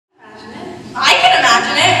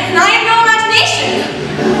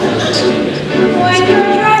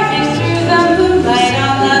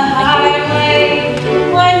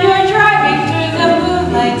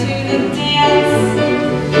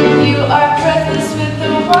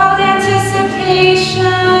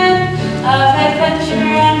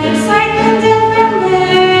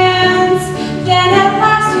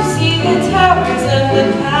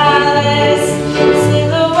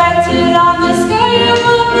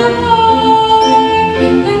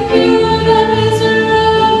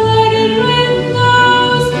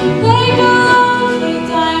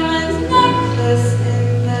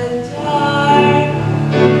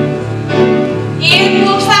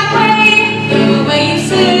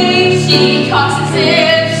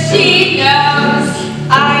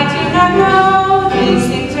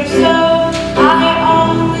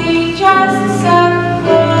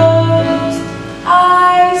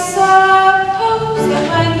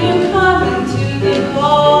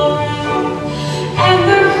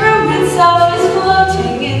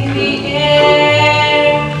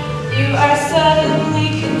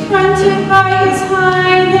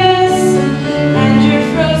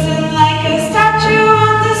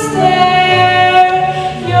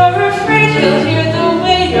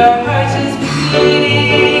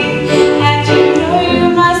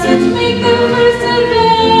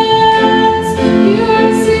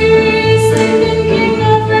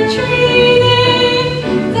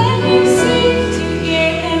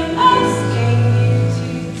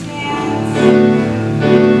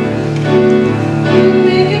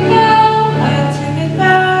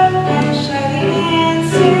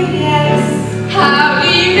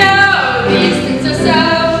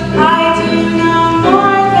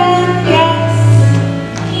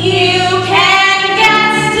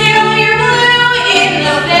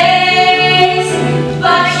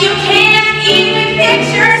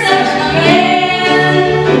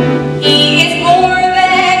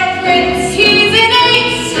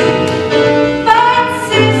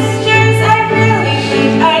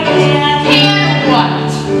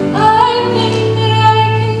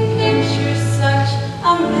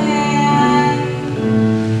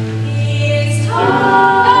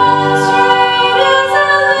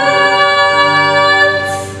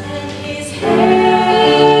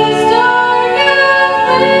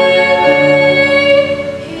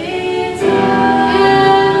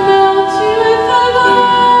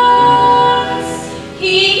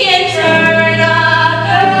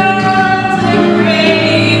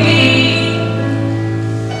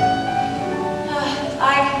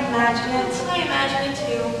I imagine it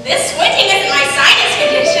too. This squinting isn't my sinus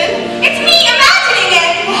condition. It's me imagining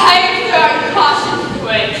it. I'm throwing caution to the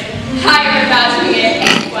wind. I'm imagining it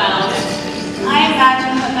as well. I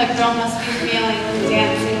imagine what that girl must be feeling when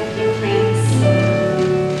dancing with the prince.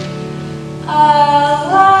 A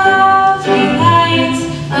lovely night,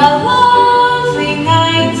 a lovely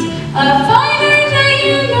night, a finer night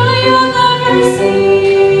you know you'll never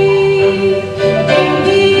see. You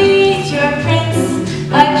meet your prince,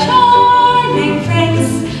 a charming prince,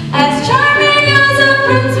 as charming as a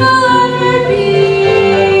prince will ever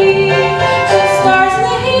be. The stars in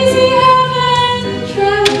the hazy heaven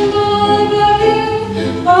tremble above you,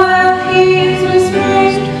 while he is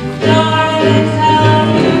whispering, darling, I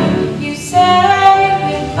love you. You say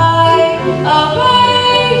goodbye,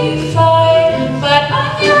 away you fly, but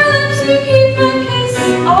on your lips you keep a kiss.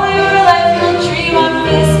 All your life you'll dream of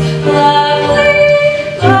this lovely,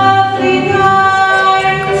 lovely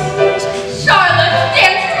night. Charlotte,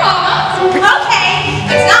 dance for Mama. Okay,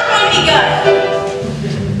 it's not going to be good.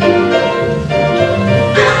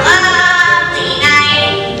 A lovely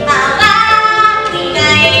night, a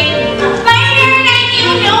finer night you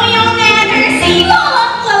know you'll never see. La la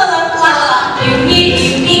la la la la. You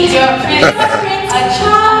meet your prince, a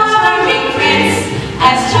charming